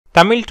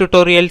Tamil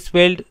tutorials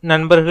world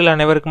நண்பர்கள்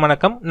அனைவருக்கும்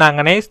வணக்கம். நான்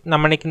கணேஷ்.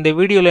 நம்ம இன்னைக்கு இந்த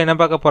வீடியோவில் என்ன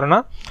பார்க்க போகிறோம்னா,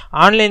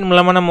 ஆன்லைன்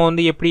மூலமாக நம்ம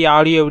வந்து எப்படி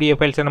ஆடியோ வீடியோ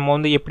ஃபைல்ஸை நம்ம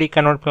வந்து எப்படி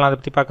கன்வெர்ட் பண்ணலாம் அதை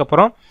பற்றி பார்க்க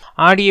போகிறோம்.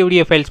 ஆடியோ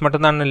வீடியோ ஃபைல்ஸ்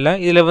மட்டும்தான் இல்லை,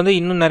 இதில் வந்து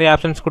இன்னும் நிறைய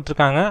ஆப்ஷன்ஸ்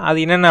கொடுத்துருக்காங்க.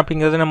 அது என்னென்ன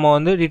அப்படிங்கிறத நம்ம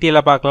வந்து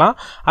டீட்டெயிலாக பார்க்கலாம்.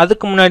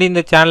 அதுக்கு முன்னாடி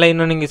இந்த சேனலை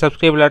இன்னும் நீங்கள்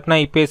சப்ஸ்கிரைப்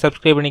இல்லாட்டினா இப்போயே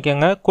சப்ஸ்கிரைப்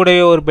பண்ணிக்கோங்க.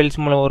 கூடவே ஒரு பெல்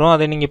சிம்பல் வரும்,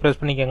 அதை நீங்கள்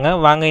ப்ரெஸ் பண்ணிக்கோங்க.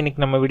 வாங்க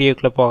இன்றைக்கி நம்ம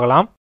வீடியோக்குள்ளே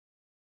போகலாம்.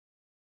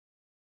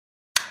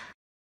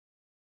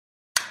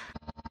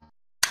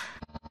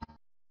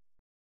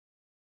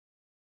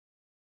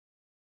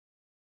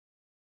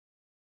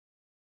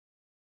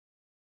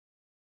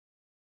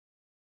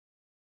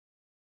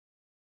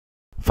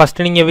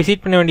 ஃபஸ்ட்டு நீங்கள்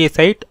விசிட் பண்ண வேண்டிய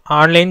சைட்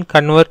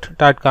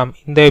onlineconvert.com.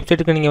 இந்த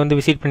வெப்சைட்டுக்கு நீங்கள் வந்து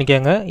விசிட்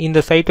பண்ணிக்கோங்க. இந்த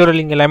சைட்டோட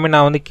லிங்க் எல்லாமே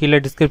நான் வந்து கீழே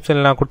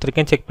டிஸ்கிரிப்ஷனில் நான்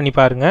கொடுத்துருக்கேன், செக் பண்ணி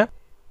பாருங்கள்.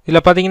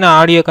 இதில் பார்த்தீங்கன்னா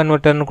ஆடியோ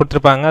கன்வெர்ட்டர்னு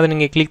கொடுத்துருப்பாங்க. அதை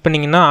நீங்கள் கிளிக்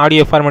பண்ணிங்கன்னா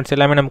ஆடியோ ஃபார்மேட்ஸ்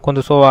எல்லாமே நமக்கு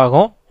வந்து ஷோ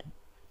ஆகும்.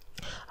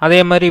 அதே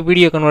மாதிரி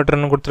வீடியோ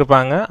கன்வெர்ட்டர்னு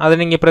கொடுத்துருப்பாங்க. அதை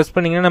நீங்கள் ப்ரெஸ்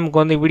பண்ணிங்கன்னா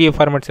நமக்கு வந்து வீடியோ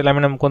ஃபார்மேட்ஸ்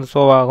எல்லாமே நமக்கு வந்து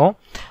ஷோ ஆகும்.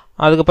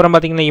 அதுக்கப்புறம்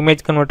பார்த்தீங்கன்னா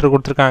இமேஜ் கன்வெர்ட்டர்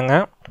கொடுத்துருக்காங்க.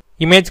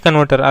 இமேஜ்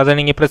கன்வெர்ட்டர் அதை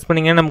நீங்கள் ப்ரெஸ்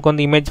பண்ணிங்கன்னா நமக்கு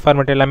வந்து இமேஜ்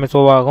ஃபார்மேட் எல்லாமே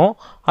ஷோ ஆகும்.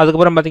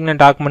 அதுக்கப்புறம் பார்த்தீங்கன்னா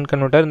டாக்குமெண்ட்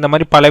கன்வெர்ட்டர், இந்த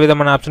மாதிரி பல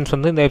விதமான ஆப்ஷன்ஸ்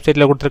வந்து இந்த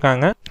வெப்சைட்டில்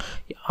கொடுத்துருக்காங்க.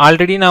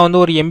 ஆல்ரெடி நான் வந்து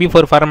ஒரு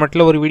MP4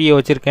 ஃபார்மேட்டில் ஒரு வீடியோ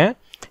வச்சுருக்கேன்.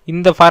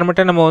 இந்த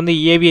ஃபார்மேட்டை நம்ம வந்து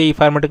AVI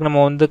ஃபார்மேட்டுக்கு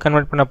நம்ம வந்து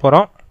கன்வெர்ட் பண்ண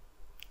போகிறோம்.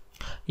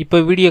 இப்போ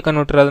வீடியோ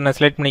கன்வெர்ட்டர் அதை நான்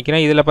செலக்ட்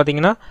பண்ணிக்கிறேன். இதில்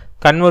பார்த்தீங்கன்னா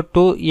கன்வெர்ட்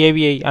டு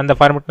AVI அந்த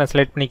ஃபார்மேட் நான்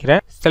செலக்ட்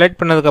பண்ணிக்கிறேன். செலக்ட்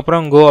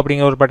பண்ணதுக்கப்புறம் கோ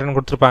அப்படிங்கிற ஒரு பட்டன்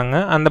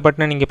கொடுத்துருப்பாங்க. அந்த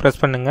பட்டனை நீங்கள்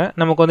ப்ரெஸ் பண்ணுங்கள்.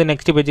 நமக்கு வந்து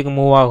நெக்ஸ்ட் பேஜுக்கு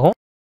மூவ் ஆகும்.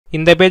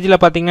 இந்த பேஜில்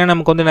பார்த்தீங்கன்னா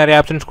நமக்கு வந்து நிறைய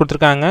ஆப்ஷன்ஸ்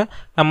கொடுத்துருக்காங்க.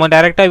 நம்ம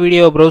டேரெக்டாக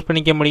வீடியோவை ப்ரௌஸ்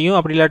பண்ணிக்க முடியும்.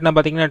 அப்படி இல்லாட்டினா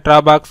பார்த்தீங்கன்னா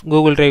ட்ராபாக்ஸ்,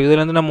 கூகுள் டிரைவ்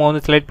இதில் வந்து நம்ம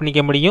வந்து செலக்ட்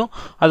பண்ணிக்க முடியும்.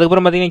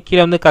 அதுக்கப்புறம் பார்த்தீங்கன்னா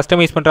கீழே வந்து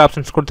கஸ்டமைஸ் பண்ணுற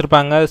ஆப்ஷன்ஸ்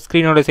கொடுத்துருப்பாங்க.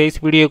 ஸ்க்ரீனோட சைஸ்,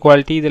 வீடியோ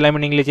குவாலிட்டி இது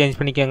எல்லாமே நீங்களே சேஞ்ச்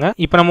பண்ணிக்கோங்க.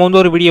 இப்போ நம்ம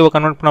வந்து ஒரு வீடியோவை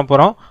கன்வெர்ட் பண்ண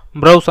போகிறோம்.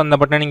 ப்ரௌஸ் அந்த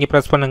பட்டனை நீங்கள்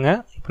ப்ரெஸ் பண்ணுங்கள்.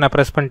 இப்போ நான்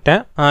ப்ரெஸ்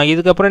பண்ணிட்டேன்.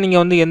 இதுக்கப்புறம்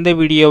நீங்கள் வந்து எந்த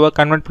வீடியோவை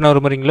கன்வெர்ட் பண்ண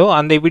விரும்புகிறீங்களோ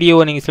அந்த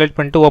வீடியோவை நீங்கள் செலக்ட்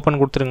பண்ணிட்டு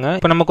ஓப்பன் கொடுத்துருங்க.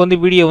 இப்போ நமக்கு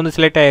வந்து வீடியோ வந்து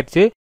செலக்ட்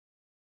ஆயிடுச்சு.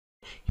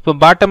 இப்போ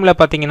பாட்டமில்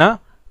பார்த்தீங்கன்னா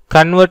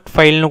கன்வெர்ட்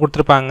ஃபைல்னு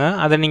கொடுத்துருப்பாங்க.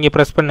 அதை நீங்கள்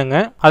ப்ரெஸ்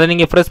பண்ணுங்கள். அதை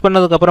நீங்கள் ப்ரெஸ்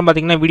பண்ணதுக்கப்புறம்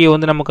பார்த்தீங்கன்னா வீடியோ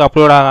வந்து நமக்கு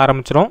அப்லோட் ஆக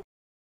ஆரம்பிச்சிடும்.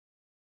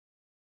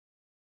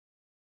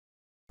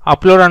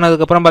 அப்லோட்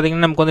ஆனதுக்கப்புறம்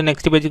பார்த்தீங்கன்னா நமக்கு வந்து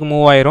நெக்ஸ்ட் பேஜுக்கு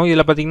மூவ் ஆயிரும்.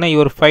 இதில் பார்த்தீங்கன்னா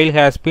your file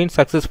has been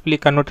successfully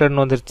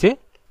கன்வெர்ட்டட்னு வந்துருச்சு.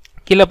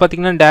 கீழே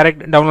பார்த்தீங்கன்னா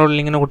டைரக்ட் டவுன்லோட்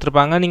லிங்க்னு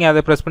கொடுத்துருப்பாங்க. நீங்கள்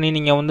அதை ப்ரெஸ் பண்ணி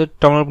நீங்கள் வந்து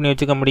டவுன்லோட் பண்ணி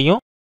வச்சுக்க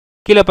முடியும்.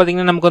 கீழே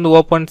பார்த்தீங்கன்னா நமக்கு வந்து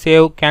ஓப்பன்,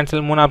 சேவ், கேன்சல்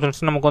 3 ஆப்ஷன்ஸ்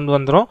நமக்கு வந்து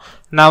வந்துடும்.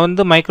 நான்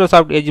வந்து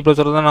மைக்ரோசாஃப்ட் எட்ஜ்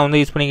ப்ரௌசர் தான் நான்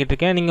வந்து யூஸ் பண்ணிக்கிட்டு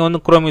இருக்கேன். நீங்கள் வந்து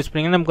குரோம் யூஸ்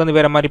பண்ணிங்கன்னா நமக்கு வந்து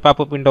வேறு மாதிரி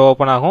பாப்பப் விண்டோ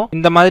ஓப்பன் ஆகும்.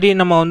 இந்த மாதிரி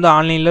நம்ம வந்து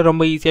ஆன்லைனில்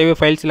ரொம்ப ஈஸியாகவே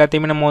ஃபைல்ஸ்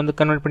எல்லாத்தையுமே நம்ம வந்து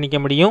கன்வெர்ட் பண்ணிக்க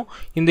முடியும்.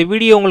 இந்த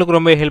வீடியோ உங்களுக்கு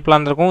ரொம்ப ஹெல்ப்ஃபுல்லாக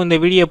இருந்திருக்கும். இந்த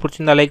வீடியோ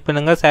பிடிச்சிருந்தா லைக்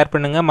பண்ணுங்கள், ஷேர்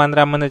பண்ணுங்கள்,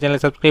 மறந்துடாமல் இந்த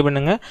சேனலை சப்ஸ்கிரைப்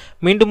பண்ணுங்கள்.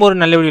 மீண்டும் ஒரு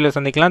நல்ல வீடியோவில்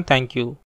சந்திக்கலாம். தேங்க்யூ.